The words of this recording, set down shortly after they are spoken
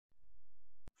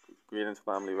Greetings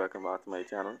family, welcome back to my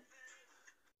channel.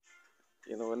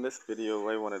 In this video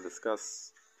I want to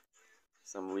discuss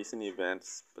some recent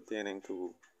events pertaining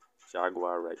to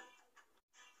Jaguar Wright.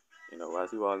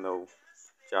 As you all know,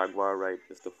 Jaguar Wright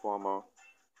is the former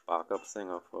backup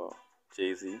singer for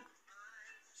Jay-Z.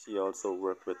 She also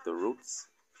worked with The Roots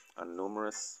and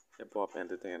numerous hip-hop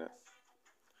entertainers.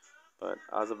 But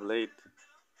as of late,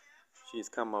 she's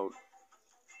come out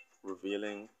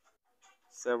revealing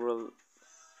several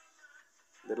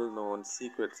little known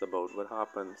secrets about what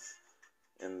happens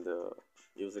in the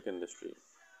music industry.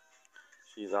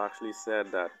 She's actually said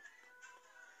that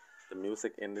the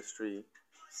music industry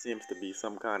seems to be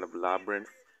some kind of labyrinth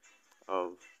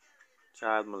of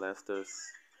child molesters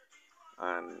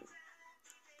and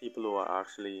people who are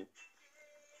actually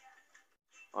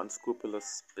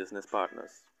unscrupulous business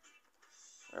partners.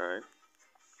 Alright.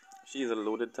 She's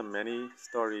alluded to many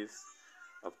stories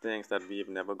of things that we've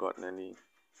never gotten any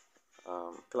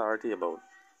clarity about.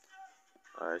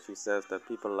 She says that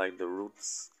people like The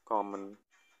Roots, Common,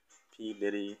 P.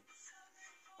 Diddy,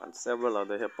 and several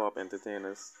other hip-hop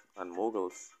entertainers and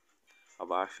moguls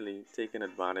have actually taken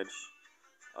advantage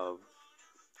of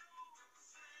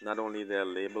not only their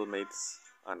label mates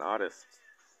and artists,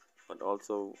 but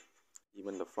also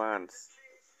even the fans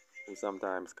who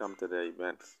sometimes come to their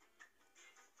events.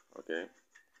 Okay.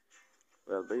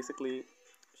 Well, basically,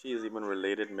 she has even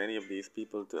related many of these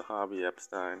people to Harvey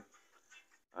Epstein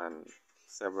and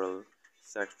several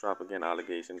sex trafficking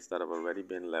allegations that have already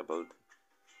been leveled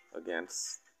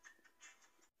against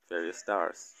various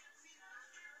stars.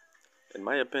 In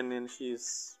my opinion,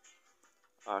 she's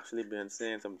actually been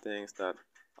saying some things that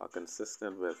are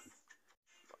consistent with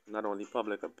not only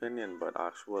public opinion but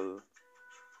actual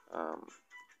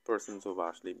persons who've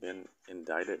actually been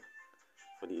indicted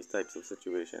for these types of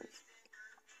situations.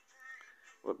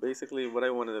 But basically what I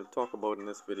wanted to talk about in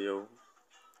this video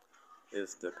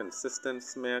is the consistent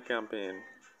smear campaign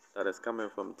that is coming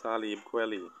from Talib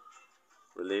Kweli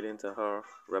relating to her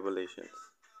revelations.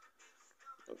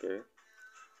 Okay.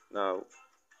 Now,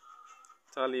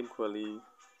 Talib Kweli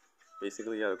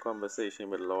basically had a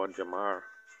conversation with Lord Jamar,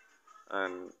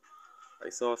 and I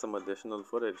saw some additional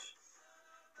footage,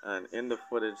 and in the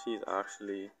footage he's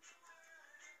actually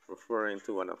referring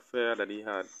to an affair that he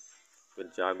had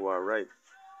with Jaguar Wright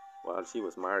while she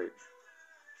was married.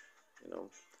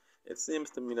 It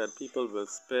seems to me that people will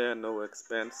spare no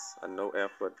expense and no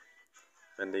effort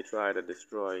when they try to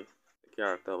destroy the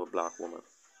character of a black woman.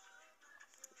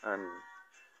 And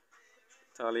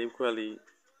Talib Kweli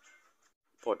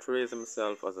portrays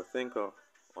himself as a thinker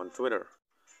on Twitter,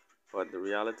 but the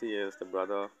reality is the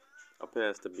brother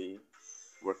appears to be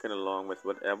working along with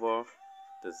whatever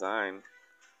design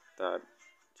that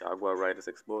Jaguar Wright is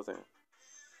exposing.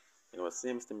 It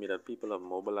seems to me that people have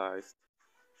mobilized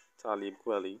Talib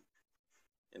Kweli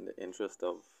in the interest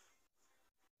of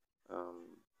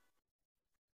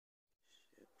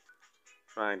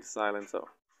trying to silence her.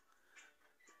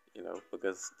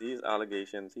 Because these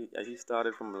allegations, he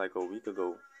started from like a week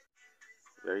ago,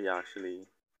 where he actually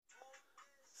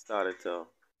started to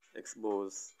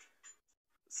expose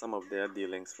some of their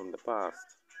dealings from the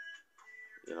past,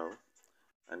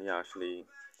 and he actually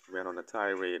went on a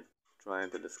tirade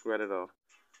trying to discredit her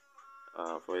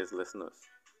for his listeners.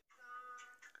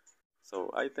 So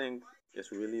I think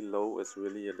it's really low, it's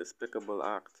really a despicable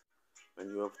act when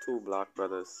you have two black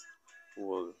brothers who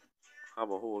will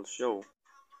have a whole show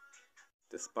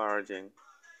disparaging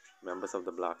members of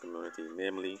the black community,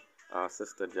 namely our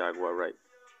sister Jaguar Wright.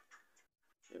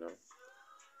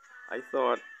 I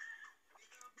thought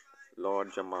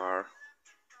Lord Jamar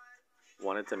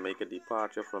wanted to make a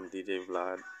departure from DJ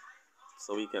Vlad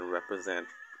so he can represent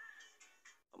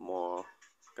a more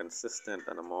consistent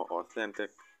and a more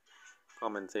authentic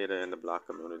commentator in the black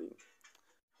community.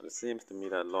 But it seems to me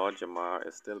that Lord Jamar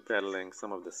is still peddling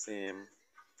some of the same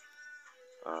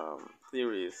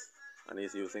theories, and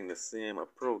he's using the same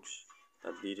approach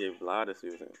that DJ Vlad is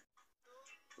using.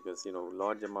 Because,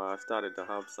 Lord Jamar started to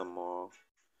have some more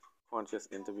conscious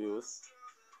interviews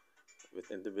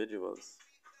with individuals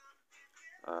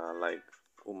like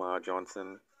Umar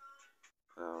Johnson.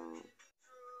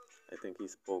 I think he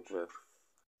spoke with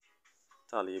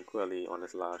Talib Kweli on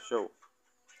his last show.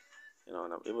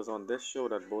 And it was on this show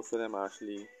that both of them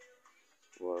actually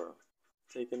were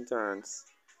taking turns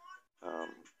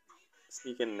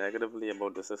speaking negatively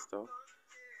about the sister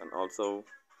and also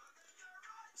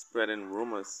spreading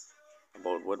rumors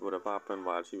about what would have happened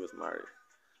while she was married.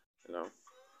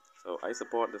 So I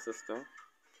support the sister.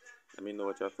 Let me know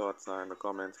what your thoughts are in the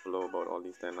comments below about all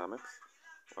these dynamics.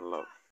 One love.